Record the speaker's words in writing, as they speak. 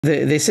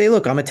They say,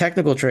 look, I'm a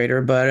technical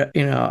trader, but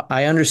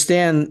I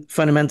understand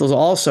fundamentals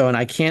also, and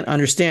I can't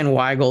understand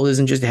why gold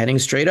isn't just heading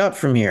straight up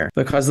from here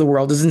because the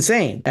world is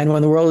insane. And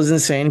when the world is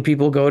insane,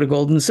 people go to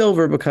gold and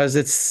silver because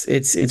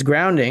it's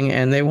grounding,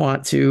 and they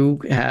want to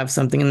have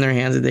something in their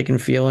hands that they can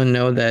feel and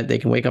know that they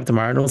can wake up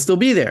tomorrow and it'll still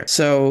be there.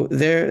 So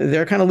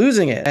they're kind of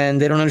losing it, and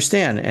they don't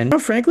understand.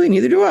 And frankly,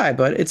 neither do I.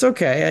 But it's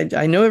okay.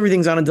 I know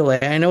everything's on a delay.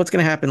 I know what's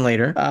going to happen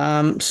later.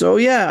 So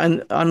yeah,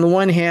 and on the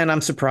one hand, I'm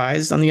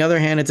surprised. On the other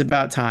hand, it's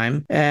about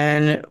time.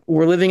 And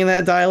we're living in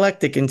that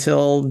dialectic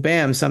until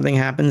bam, something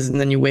happens, and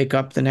then you wake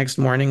up the next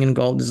morning and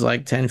gold is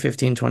like 10,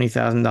 15,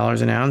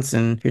 $20,000 an ounce,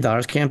 and your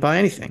dollars can't buy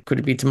anything. Could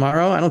it be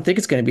tomorrow? I don't think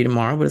it's going to be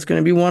tomorrow, but it's going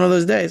to be one of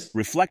those days.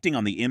 Reflecting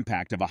on the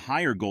impact of a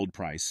higher gold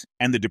price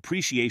and the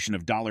depreciation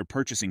of dollar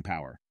purchasing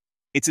power,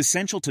 it's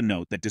essential to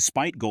note that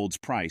despite gold's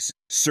price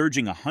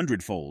surging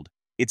 100-fold,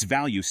 its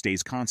value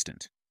stays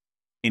constant.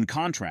 In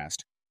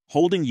contrast,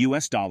 holding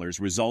US dollars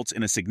results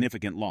in a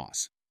significant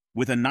loss,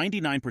 with a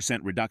 99%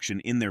 reduction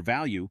in their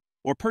value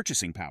or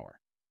purchasing power.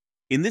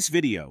 In this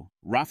video,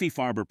 Rafi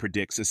Farber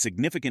predicts a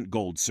significant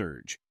gold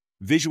surge,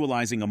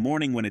 visualizing a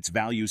morning when its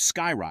values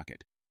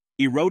skyrocket,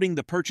 eroding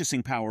the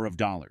purchasing power of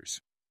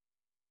dollars.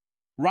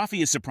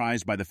 Rafi is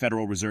surprised by the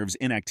Federal Reserve's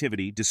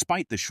inactivity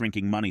despite the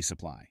shrinking money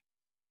supply.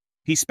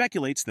 He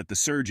speculates that the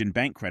surge in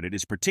bank credit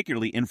is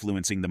particularly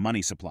influencing the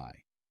money supply.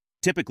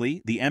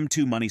 Typically, the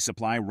M2 money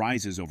supply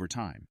rises over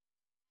time.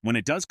 When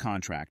it does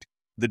contract,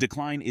 the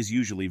decline is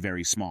usually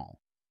very small.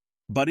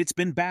 But it's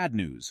been bad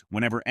news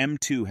whenever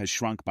M2 has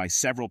shrunk by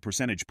several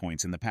percentage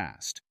points in the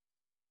past.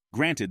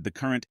 Granted, the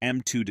current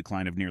M2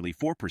 decline of nearly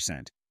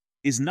 4%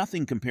 is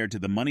nothing compared to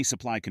the money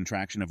supply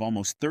contraction of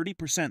almost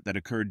 30% that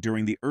occurred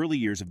during the early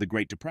years of the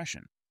Great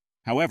Depression.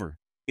 However,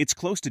 it's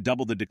close to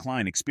double the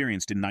decline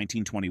experienced in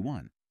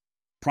 1921.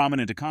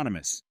 Prominent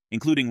economists,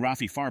 including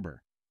Rafi Farber,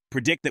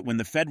 predict that when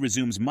the Fed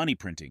resumes money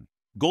printing,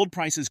 gold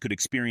prices could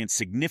experience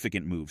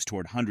significant moves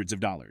toward hundreds of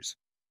dollars.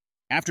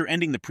 After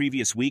ending the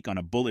previous week on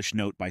a bullish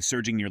note by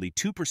surging nearly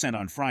 2%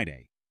 on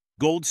Friday,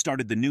 gold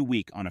started the new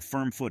week on a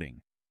firm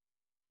footing.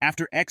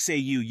 After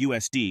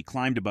XAU-USD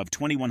climbed above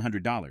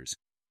 $2,100,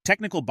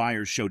 technical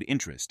buyers showed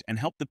interest and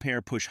helped the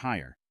pair push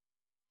higher.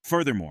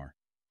 Furthermore,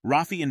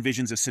 Rafi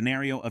envisions a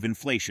scenario of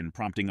inflation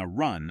prompting a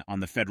run on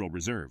the Federal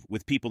Reserve,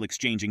 with people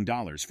exchanging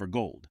dollars for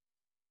gold.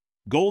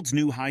 Gold's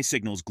new high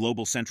signals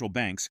global central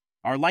banks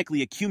are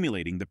likely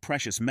accumulating the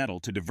precious metal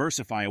to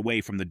diversify away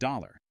from the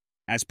dollar,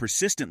 as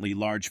persistently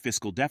large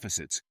fiscal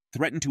deficits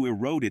threaten to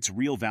erode its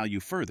real value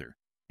further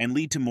and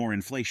lead to more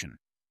inflation.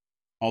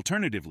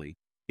 Alternatively,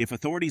 if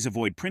authorities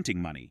avoid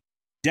printing money,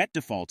 debt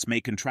defaults may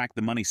contract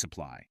the money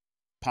supply,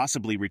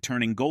 possibly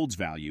returning gold's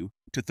value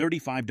to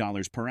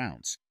 $35 per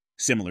ounce,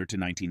 similar to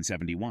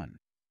 1971.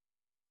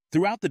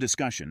 Throughout the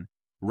discussion,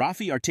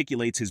 Rafi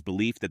articulates his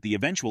belief that the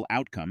eventual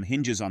outcome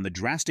hinges on the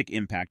drastic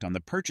impact on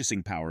the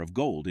purchasing power of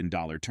gold in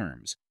dollar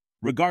terms,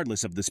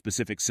 regardless of the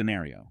specific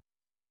scenario.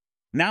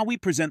 Now we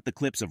present the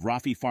clips of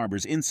Rafi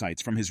Farber's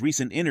insights from his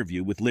recent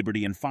interview with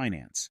Liberty and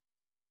Finance.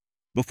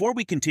 Before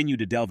we continue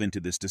to delve into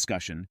this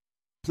discussion,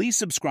 please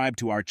subscribe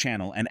to our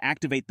channel and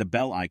activate the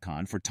bell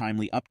icon for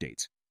timely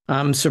updates.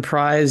 I'm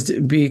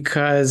surprised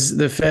because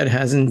the Fed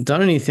hasn't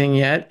done anything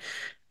yet,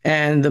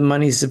 and the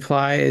money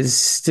supply is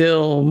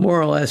still more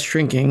or less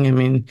shrinking. I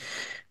mean,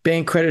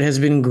 bank credit has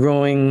been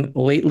growing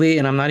lately,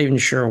 and I'm not even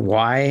sure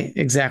why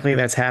exactly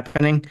that's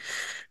happening.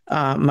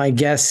 My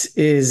guess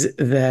is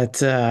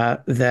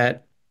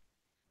that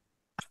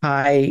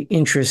high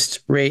interest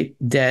rate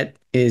debt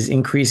is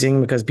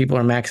increasing because people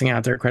are maxing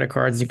out their credit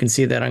cards. You can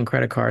see that on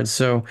credit cards.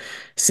 So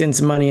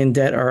since money and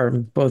debt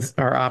are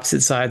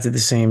opposite sides of the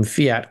same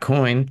fiat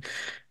coin,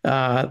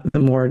 the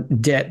more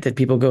debt that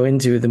people go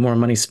into, the more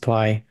money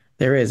supply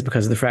there is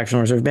because of the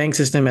fractional reserve bank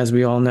system, as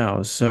we all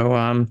know.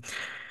 So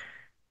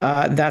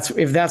that's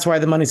why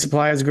the money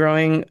supply is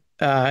growing.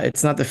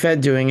 It's not the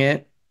Fed doing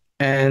it.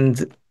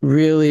 And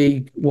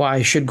really,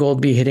 why should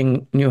gold be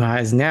hitting new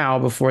highs now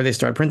before they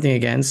start printing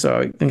again? So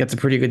I think that's a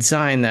pretty good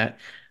sign that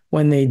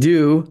when they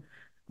do,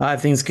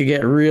 things could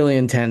get really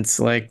intense,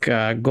 like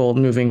gold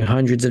moving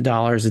hundreds of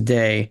dollars a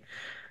day.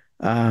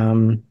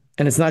 And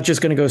it's not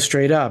just going to go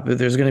straight up.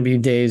 There's going to be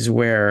days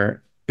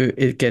where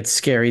it gets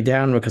scary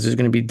down because there's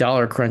going to be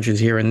dollar crunches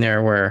here and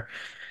there where,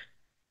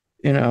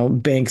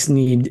 banks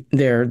need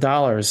their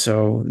dollars.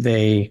 So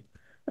they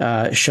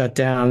shut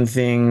down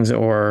things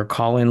or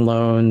call in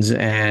loans,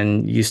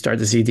 and you start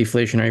to see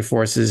deflationary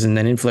forces and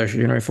then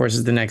inflationary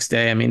forces the next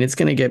day. I mean, it's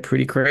going to get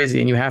pretty crazy,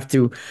 and you have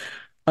to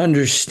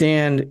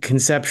understand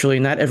conceptually,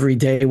 not every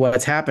day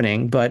what's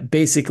happening, but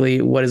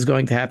basically what is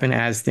going to happen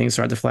as things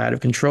start to fly out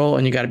of control,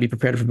 and you got to be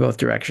prepared for both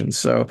directions.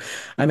 So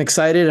I'm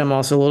excited. I'm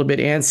also a little bit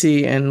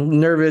antsy and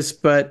nervous,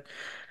 but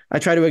I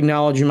try to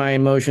acknowledge my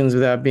emotions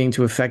without being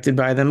too affected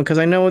by them because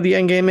I know what the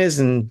end game is,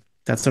 and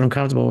that's what I'm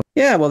comfortable with.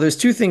 Yeah, well, there's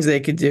two things they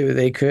could do.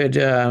 They could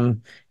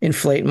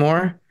inflate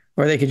more,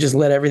 or they could just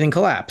let everything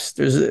collapse.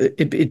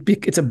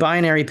 It's a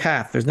binary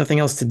path. There's nothing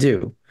else to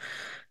do.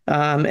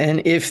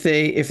 And if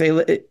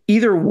they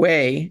either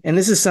way, and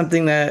this is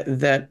something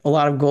that a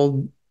lot of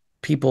gold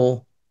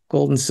people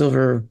gold and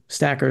silver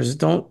stackers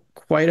don't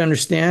quite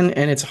understand,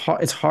 and it's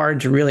hard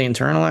to really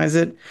internalize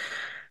it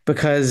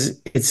because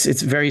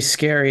it's very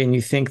scary, and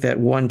you think that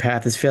one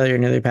path is failure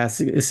and another path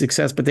is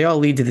success, but they all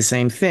lead to the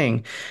same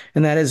thing,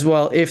 and that is,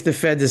 well, if the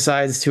Fed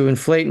decides to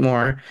inflate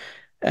more,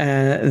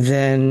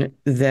 then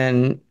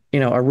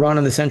a run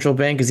on the central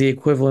bank is the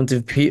equivalent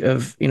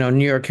of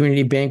New York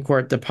Community Bank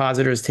Court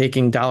depositors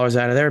taking dollars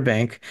out of their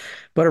bank,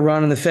 but a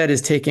run on the Fed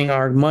is taking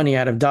our money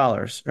out of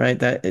dollars, right?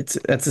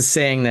 That's a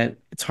saying that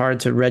it's hard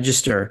to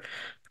register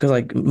because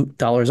like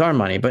dollars are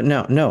money, but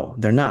no,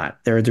 they're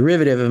not. They're a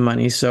derivative of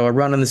money. So a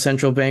run on the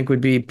central bank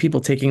would be people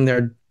taking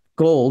their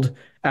gold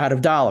out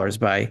of dollars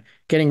by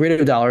getting rid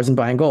of dollars and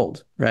buying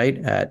gold, right?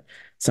 At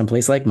some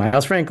place like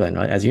Miles Franklin,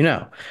 as you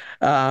know.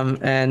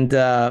 And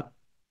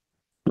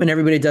when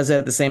everybody does that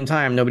at the same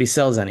time, nobody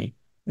sells any,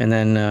 and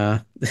then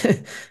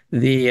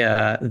the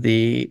uh,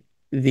 the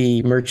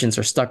the merchants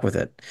are stuck with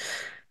it.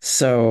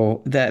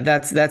 So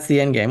that's the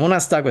end game. Well,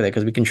 not stuck with it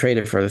because we can trade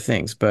it for other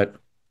things, but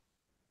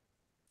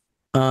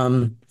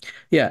um,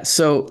 yeah.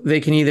 So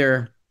they can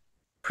either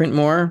print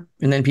more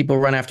and then people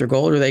run after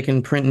gold, or they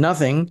can print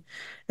nothing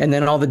and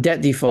then all the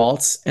debt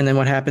defaults. And then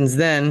what happens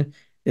then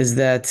is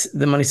that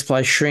the money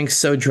supply shrinks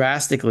so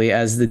drastically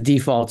as the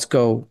defaults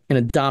go in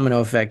a domino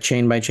effect,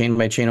 chain by chain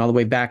by chain, all the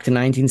way back to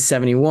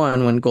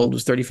 1971 when gold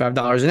was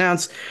 $35 an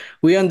ounce.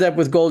 We end up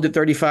with gold at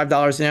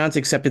 $35 an ounce,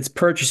 except its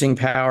purchasing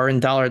power in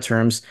dollar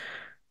terms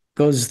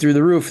goes through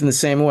the roof in the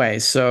same way.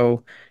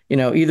 So,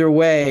 either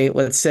way,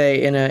 let's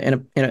say in a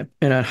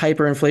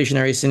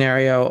hyperinflationary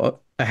scenario,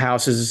 a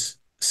house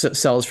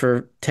sells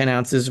for 10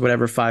 ounces,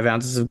 whatever, 5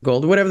 ounces of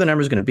gold, whatever the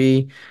number is going to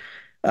be.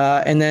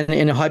 And then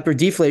in a hyper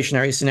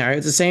deflationary scenario,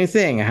 it's the same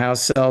thing. A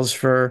house sells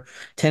for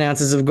 10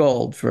 ounces of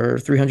gold for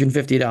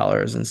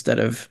 $350 instead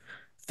of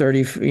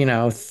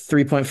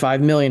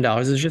 $3.5 million.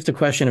 It's just a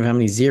question of how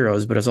many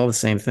zeros, but it's all the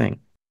same thing.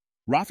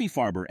 Rafi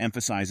Farber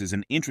emphasizes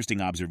an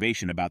interesting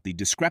observation about the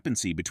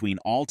discrepancy between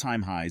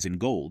all-time highs in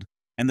gold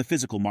and the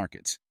physical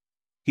markets.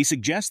 He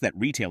suggests that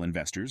retail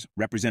investors,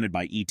 represented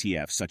by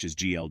ETFs such as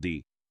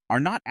GLD,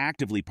 are not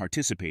actively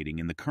participating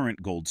in the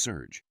current gold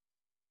surge.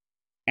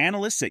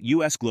 Analysts at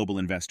U.S. Global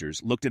Investors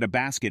looked at a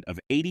basket of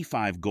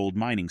 85 gold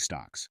mining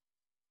stocks.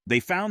 They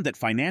found that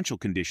financial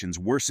conditions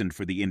worsened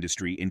for the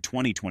industry in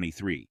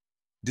 2023,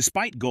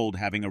 despite gold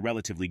having a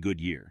relatively good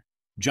year,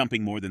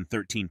 jumping more than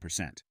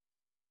 13%.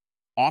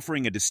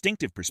 Offering a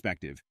distinctive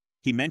perspective,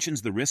 he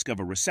mentions the risk of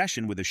a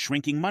recession with a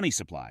shrinking money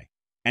supply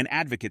and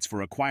advocates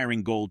for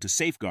acquiring gold to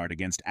safeguard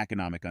against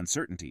economic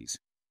uncertainties.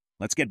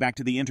 Let's get back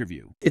to the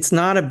interview. It's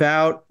not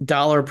about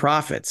dollar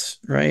profits,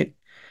 right?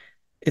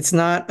 It's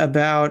not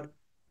about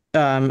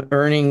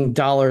earning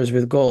dollars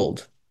with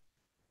gold.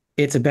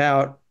 It's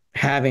about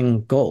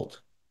having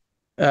gold,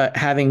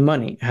 having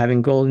money,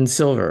 having gold and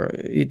silver.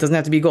 It doesn't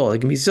have to be gold. It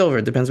can be silver.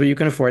 It depends what you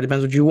can afford. It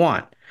depends what you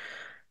want.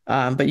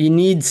 But you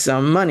need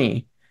some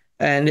money.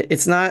 And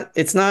it's not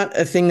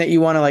a thing that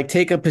you want to like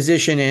take a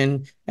position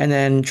in and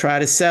then try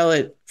to sell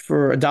it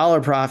for a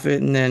dollar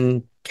profit and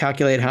then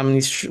calculate how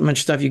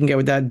much stuff you can get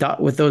with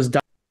those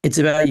dollars. It's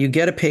about you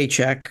get a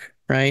paycheck,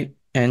 right?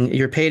 And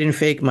you're paid in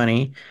fake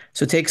money.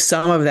 So take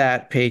some of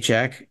that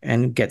paycheck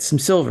and get some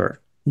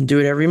silver. Do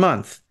it every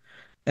month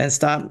and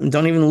stop.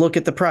 Don't even look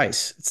at the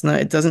price.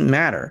 It doesn't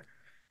matter.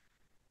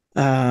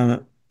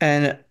 And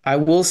I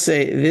will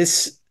say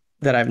this,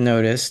 that I've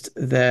noticed,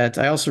 that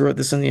I also wrote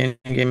this on the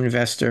Endgame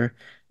Investor,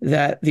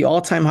 that the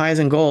all-time highs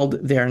in gold,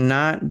 they're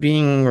not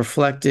being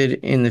reflected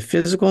in the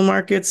physical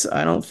markets.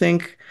 I don't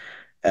think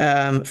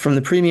from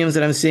the premiums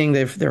that I'm seeing,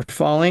 they're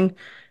falling,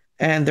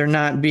 and they're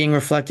not being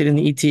reflected in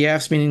the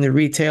ETFs, meaning the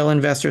retail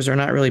investors are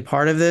not really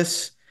part of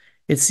this.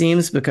 It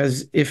seems,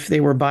 because if they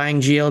were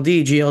buying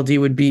GLD there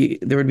would be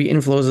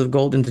inflows of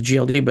gold into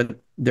GLD, but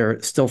they're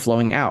still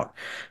flowing out.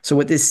 So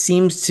what this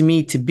seems to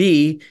me to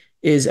be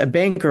is a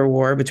banker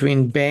war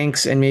between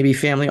banks and maybe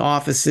family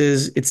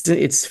offices.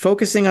 It's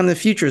focusing on the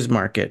futures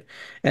market,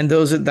 and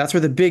that's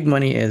where the big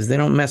money is. They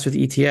don't mess with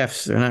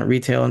ETFs. They're not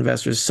retail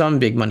investors. Some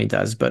big money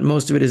does, but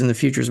most of it is in the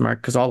futures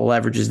market because all the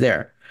leverage is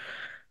there.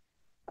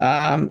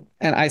 And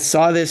we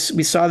saw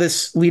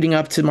this leading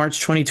up to March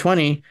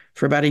 2020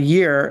 for about a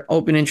year.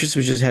 Open interest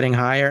was just heading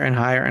higher and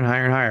higher and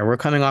higher and higher. We're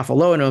coming off a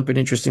low in open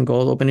interest in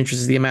gold. Open interest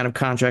is the amount of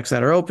contracts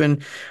that are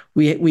open.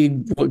 We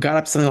got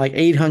up to something like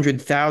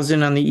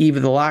 800,000 on the eve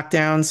of the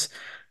lockdowns.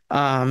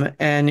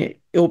 And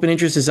open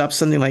interest is up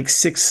something like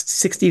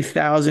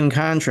 60,000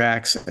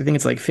 contracts. I think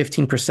it's like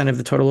 15% of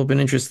the total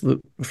open interest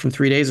from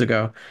 3 days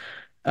ago,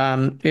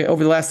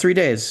 over the last 3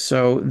 days.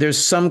 So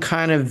there's some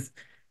kind of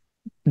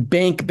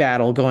bank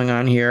battle going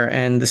on here,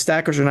 and the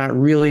stackers are not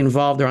really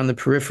involved. They're on the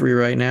periphery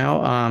right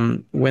now.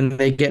 When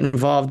they get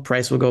involved,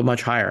 price will go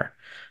much higher.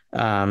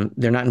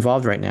 They're not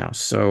involved right now,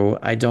 so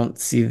I don't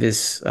see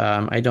this.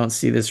 I don't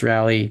see this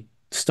rally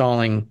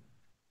stalling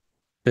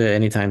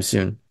anytime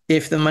soon.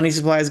 If the money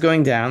supply is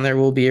going down, there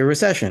will be a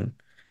recession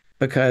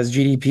because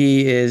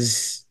GDP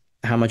is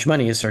how much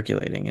money is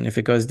circulating, and if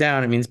it goes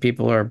down, it means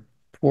people are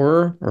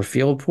poorer or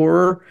feel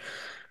poorer.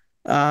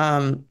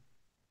 Um,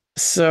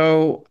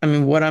 So, I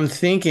mean, what I'm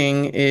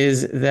thinking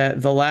is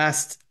that the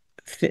last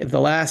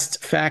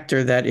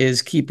factor that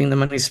is keeping the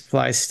money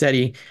supply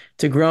steady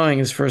to growing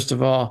is, first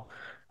of all,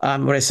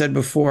 what I said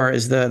before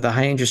is the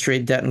high interest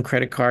rate debt and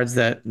credit cards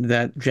that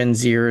Gen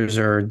Zers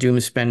are doom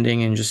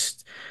spending and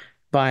just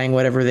buying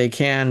whatever they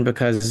can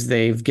because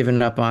they've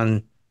given up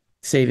on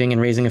saving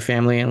and raising a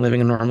family and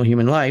living a normal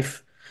human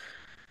life.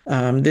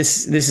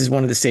 This is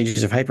one of the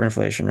stages of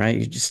hyperinflation, right?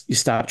 You just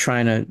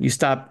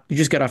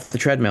get off the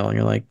treadmill and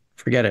you're like,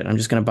 forget it. I'm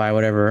just going to buy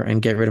whatever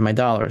and get rid of my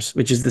dollars,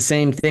 which is the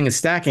same thing as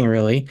stacking,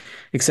 really,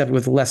 except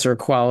with lesser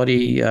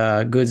quality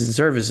goods and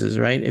services,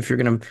 right? If you're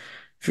gonna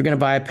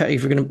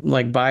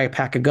like buy a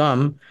pack of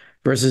gum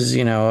versus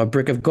a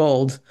brick of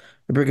gold.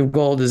 A brick of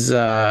gold is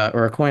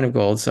or a coin of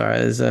gold, sorry,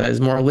 is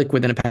more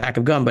liquid than a pack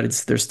of gum, but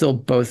they're still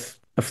both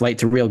a flight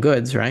to real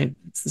goods, right?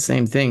 It's the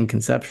same thing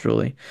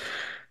conceptually.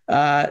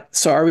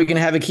 So are we going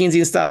to have a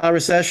Keynesian style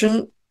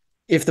recession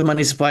if the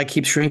money supply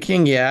keeps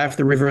shrinking? Yeah. If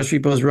the reverse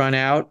repos run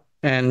out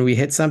and we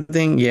hit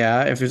something,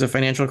 yeah. If there's a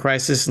financial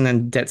crisis and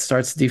then debt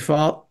starts to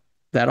default,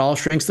 that all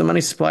shrinks the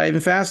money supply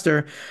even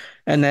faster.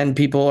 And then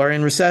people are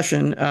in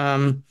recession.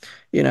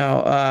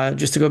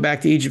 Just to go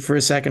back to Egypt for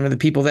a second, or the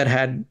people that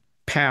had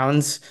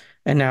pounds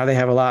and now they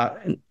have a lot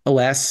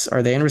less,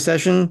 are they in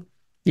recession?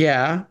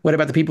 Yeah. What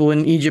about the people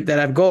in Egypt that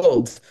have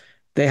gold?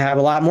 They have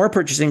a lot more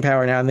purchasing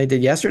power now than they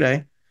did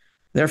yesterday.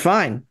 They're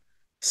fine.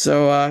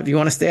 So if you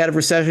want to stay out of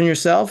recession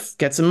yourself,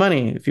 get some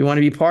money. If you want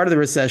to be part of the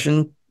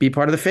recession, be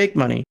part of the fake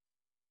money.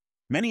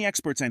 Many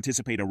experts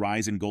anticipate a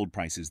rise in gold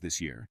prices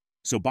this year,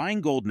 so buying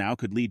gold now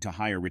could lead to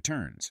higher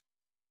returns.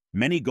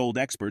 Many gold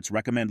experts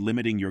recommend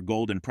limiting your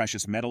gold and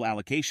precious metal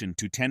allocation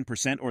to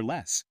 10% or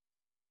less.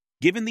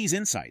 Given these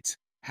insights,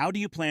 how do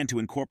you plan to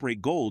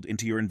incorporate gold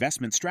into your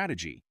investment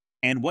strategy?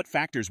 And what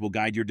factors will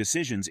guide your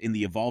decisions in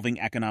the evolving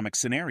economic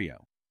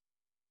scenario?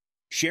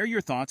 Share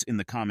your thoughts in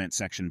the comment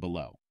section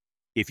below.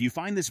 If you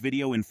find this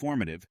video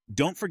informative,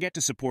 don't forget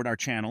to support our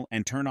channel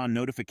and turn on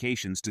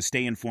notifications to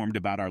stay informed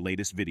about our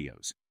latest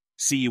videos.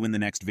 See you in the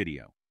next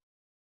video.